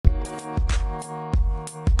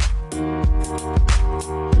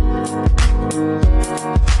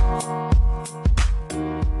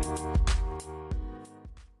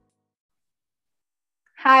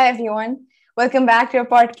Hi, everyone. Welcome back to our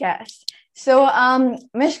podcast.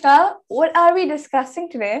 Mishka, what are we discussing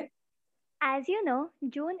today? As you know,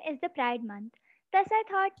 June is the Pride month. Thus, I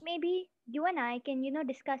thought maybe you and I can,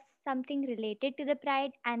 discuss something related to the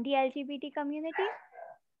Pride and the LGBT community.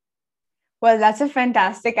 Well, that's a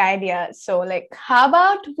fantastic idea. How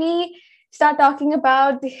about we start talking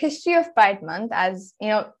about the history of Pride Month?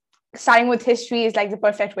 Starting with history is like the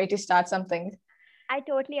perfect way to start something. I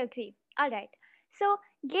totally agree. Alright, so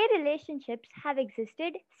gay relationships have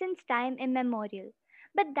existed since time immemorial,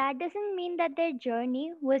 but that doesn't mean that their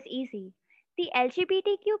journey was easy. The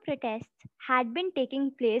LGBTQ protests had been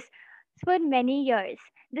taking place for many years.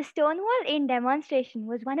 The Stonewall Inn demonstration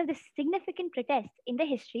was one of the significant protests in the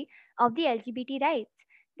history of the LGBT rights.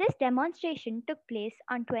 This demonstration took place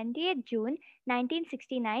on 28th June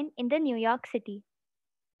 1969 in the New York City.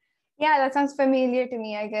 Yeah, that sounds familiar to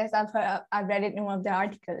me. I guess I've read it in one of the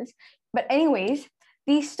articles. But anyways,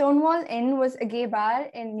 the Stonewall Inn was a gay bar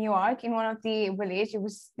in New York in one of the village. It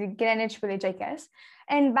was the Greenwich Village, I guess.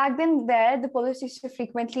 And back then, the police used to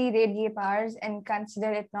frequently raid gay bars and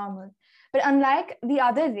consider it normal. But unlike the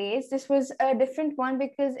other raids, this was a different one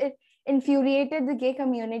because it infuriated the gay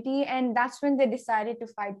community, and that's when they decided to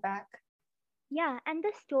fight back. Yeah, and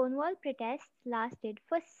the Stonewall protests lasted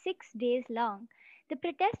for 6 days long. The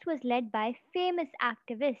protest was led by famous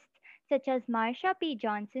activists such as Marsha P.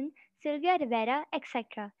 Johnson, Sylvia Rivera,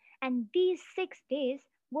 etc. And these 6 days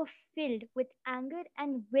were filled with anger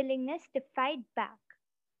and willingness to fight back.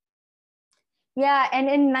 Yeah, and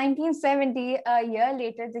in 1970, a year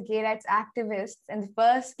later, the gay rights activists and the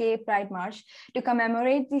first gay pride march to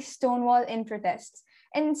commemorate the Stonewall Inn protests.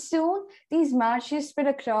 And soon, these marches spread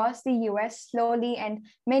across the US slowly, and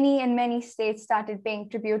many states started paying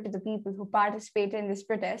tribute to the people who participated in this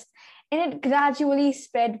protest. And it gradually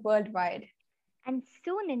spread worldwide. And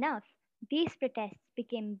soon enough, these protests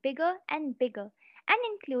became bigger and bigger and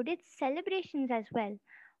included celebrations as well.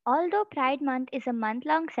 Although Pride Month is a month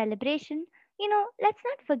long celebration, let's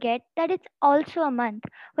not forget that it's also a month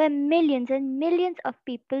where millions and millions of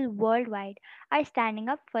people worldwide are standing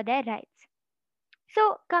up for their rights.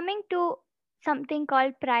 So, coming to something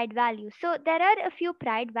called pride values. So, there are a few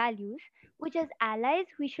pride values which, as allies,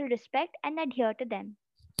 we should respect and adhere to them.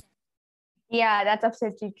 Yeah, that's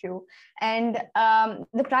absolutely true. And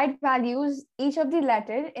the pride values, each of the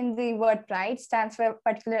letter in the word pride stands for a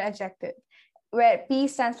particular adjective, where P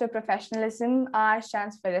stands for professionalism, R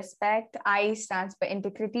stands for respect, I stands for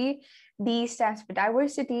integrity, D stands for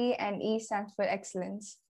diversity, and E stands for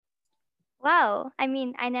excellence. Wow, I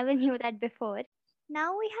mean, I never knew that before.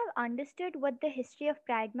 Now we have understood what the history of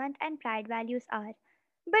Pride Month and Pride values are.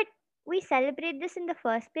 But we celebrate this in the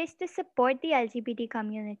first place to support the LGBT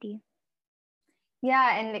community.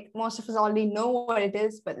 Yeah, and like most of us already know what it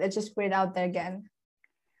is, but let's just put it out there again.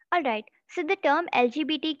 Alright, so the term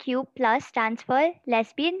LGBTQ plus stands for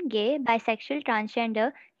lesbian, gay, bisexual,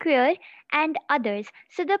 transgender, queer, and others.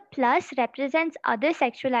 So the plus represents other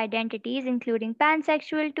sexual identities, including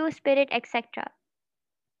pansexual, two spirit, etc.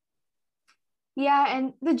 Yeah,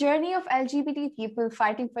 and the journey of LGBT people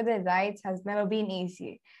fighting for their rights has never been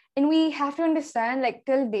easy. And we have to understand, like,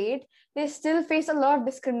 till date, they still face a lot of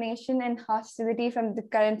discrimination and hostility from the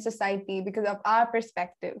current society because of our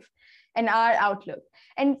perspective and our outlook.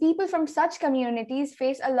 And people from such communities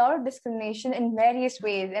face a lot of discrimination in various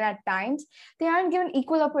ways. And at times, they aren't given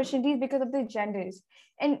equal opportunities because of their genders.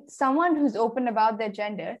 And someone who's open about their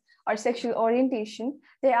gender or sexual orientation,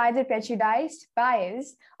 they're either prejudiced,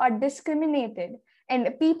 biased, or discriminated.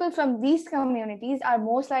 And people from these communities are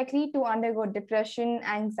most likely to undergo depression,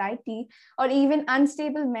 anxiety, or even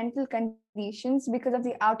unstable mental conditions because of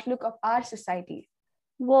the outlook of our society.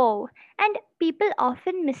 Whoa. And people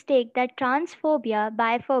often mistake that transphobia,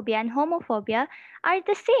 biphobia, and homophobia are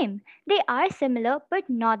the same. They are similar, but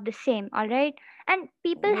not the same, alright? And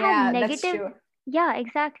people have Yeah, that's negative. true. Yeah,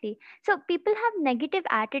 exactly. So people have negative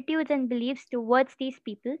attitudes and beliefs towards these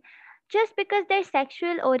people just because their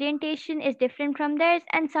sexual orientation is different from theirs,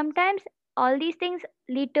 and sometimes all these things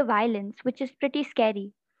lead to violence, which is pretty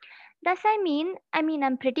scary. Thus,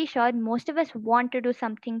 I'm pretty sure most of us want to do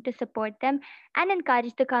something to support them and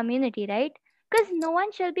encourage the community, right? Because no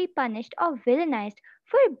one shall be punished or villainized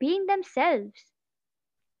for being themselves.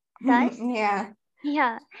 Thus, Yeah.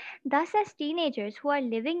 yeah, thus, as teenagers who are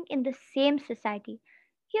living in the same society,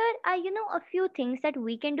 here are, a few things that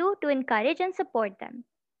we can do to encourage and support them.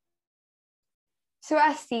 So,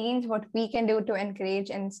 as teens, what we can do to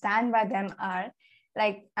encourage and stand by them are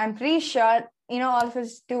like, I'm pretty sure, all of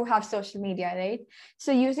us do have social media, right?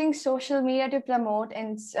 So, using social media to promote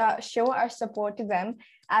and show our support to them,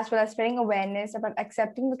 as well as spreading awareness about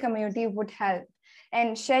accepting the community would help.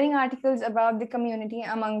 And sharing articles about the community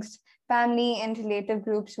amongst family and relative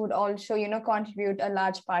groups would also, contribute a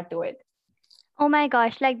large part to it. Oh my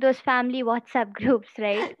gosh, like those family WhatsApp groups,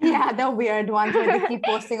 right? Yeah, the weird ones where they keep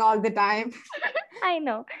posting all the time. I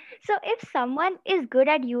know. So, if someone is good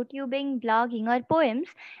at YouTubing, blogging, or poems,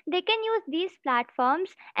 they can use these platforms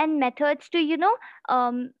and methods to,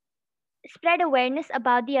 um, spread awareness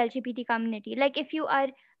about the LGBT community. Like if you are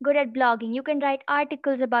good at blogging, you can write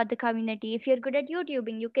articles about the community. If you're good at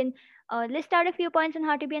YouTubing, you can list out a few points on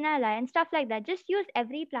how to be an ally and stuff like that. Just use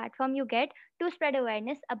every platform you get to spread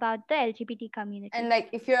awareness about the LGBT community. And like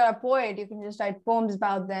if you're a poet, you can just write poems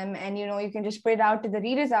about them, and you can just spread it out to the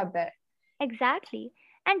readers out there. Exactly.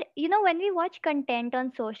 And when we watch content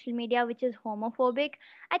on social media which is homophobic,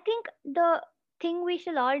 I think the thing we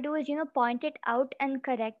shall all do is, point it out and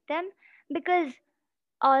correct them, because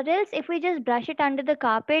or else if we just brush it under the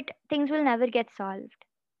carpet, things will never get solved.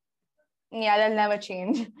 Yeah, they'll never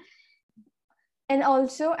change. And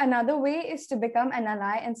also another way is to become an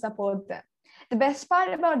ally and support them. The best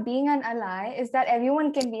part about being an ally is that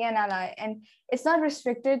everyone can be an ally, and it's not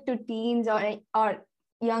restricted to teens or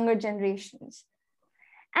younger generations.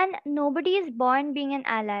 And nobody is born being an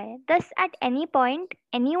ally. Thus, at any point,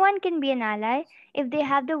 anyone can be an ally if they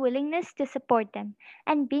have the willingness to support them.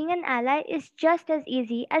 And being an ally is just as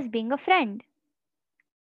easy as being a friend.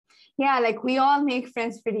 Yeah, like we all make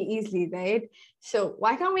friends pretty easily, right? So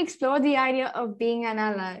why can't we explore the idea of being an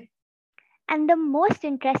ally? And the most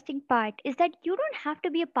interesting part is that you don't have to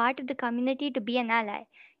be a part of the community to be an ally.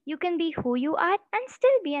 You can be who you are and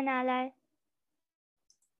still be an ally.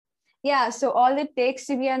 Yeah, so all it takes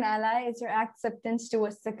to be an ally is your acceptance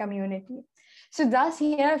towards the community. So thus,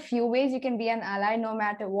 here are a few ways you can be an ally no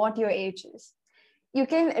matter what your age is. You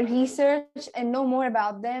can research and know more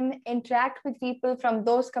about them, interact with people from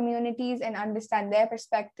those communities and understand their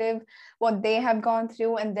perspective, what they have gone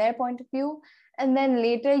through and their point of view. And then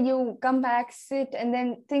later you come back, sit, and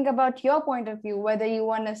then think about your point of view, whether you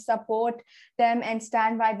want to support them and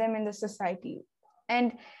stand by them in the society.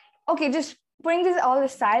 And okay, just putting this all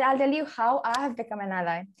aside, I'll tell you how I have become an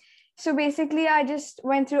ally. So basically, I just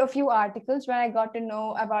went through a few articles where I got to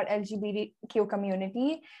know about LGBTQ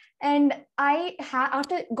community. And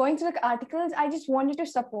after going through the articles, I just wanted to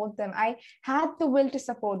support them. I had the will to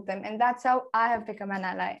support them. And that's how I have become an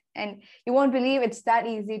ally. And you won't believe it's that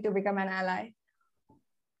easy to become an ally.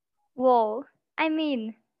 Whoa. I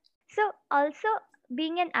mean, so also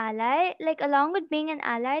being an ally, like along with being an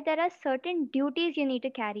ally, there are certain duties you need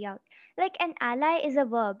to carry out. Like an ally is a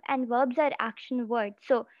verb, and verbs are action words.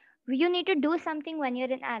 So you need to do something when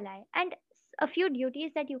you're an ally. And a few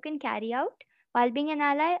duties that you can carry out while being an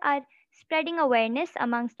ally are spreading awareness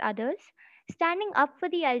amongst others, standing up for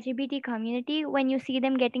the LGBT community when you see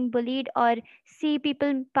them getting bullied or see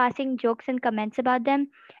people passing jokes and comments about them,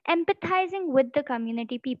 empathizing with the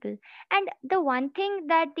community people. And the one thing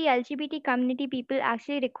that the LGBT community people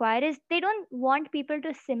actually require is they don't want people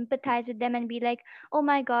to sympathize with them and be like, oh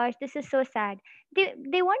my gosh, this is so sad.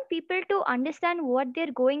 They want people to understand what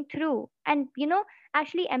they're going through and,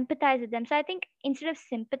 actually empathize with them. So I think instead of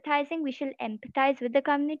sympathizing, we should empathize with the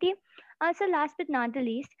community. Also, last but not the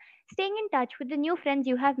least, staying in touch with the new friends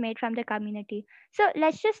you have made from the community. So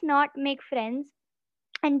let's just not make friends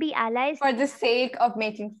and be allies for the sake of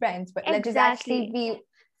making friends, but let's just actually be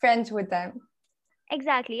friends with them.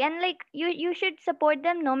 Exactly. And like you should support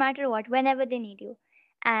them no matter what, whenever they need you.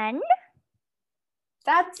 And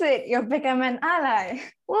that's it. You've become an ally.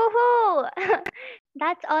 Woohoo!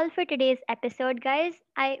 That's all for today's episode, guys.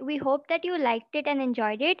 We hope that you liked it and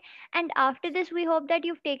enjoyed it. And after this, we hope that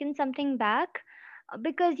you've taken something back,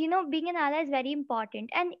 because being an ally is very important,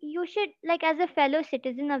 and you should, like, as a fellow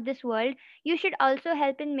citizen of this world, you should also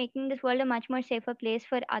help in making this world a much more safer place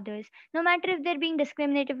for others, no matter if they're being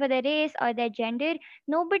discriminated for their race or their gender.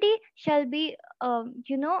 Nobody shall be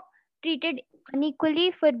treated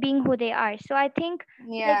unequally for being who they are. So I think,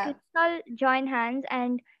 let's all join hands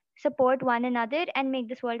and support one another and make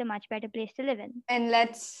this world a much better place to live in. And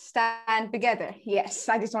let's stand together. Yes,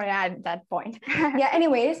 I just want to add that point. Yeah,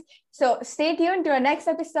 anyways, so stay tuned to our next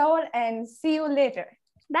episode and see you later.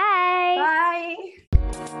 Bye. Bye.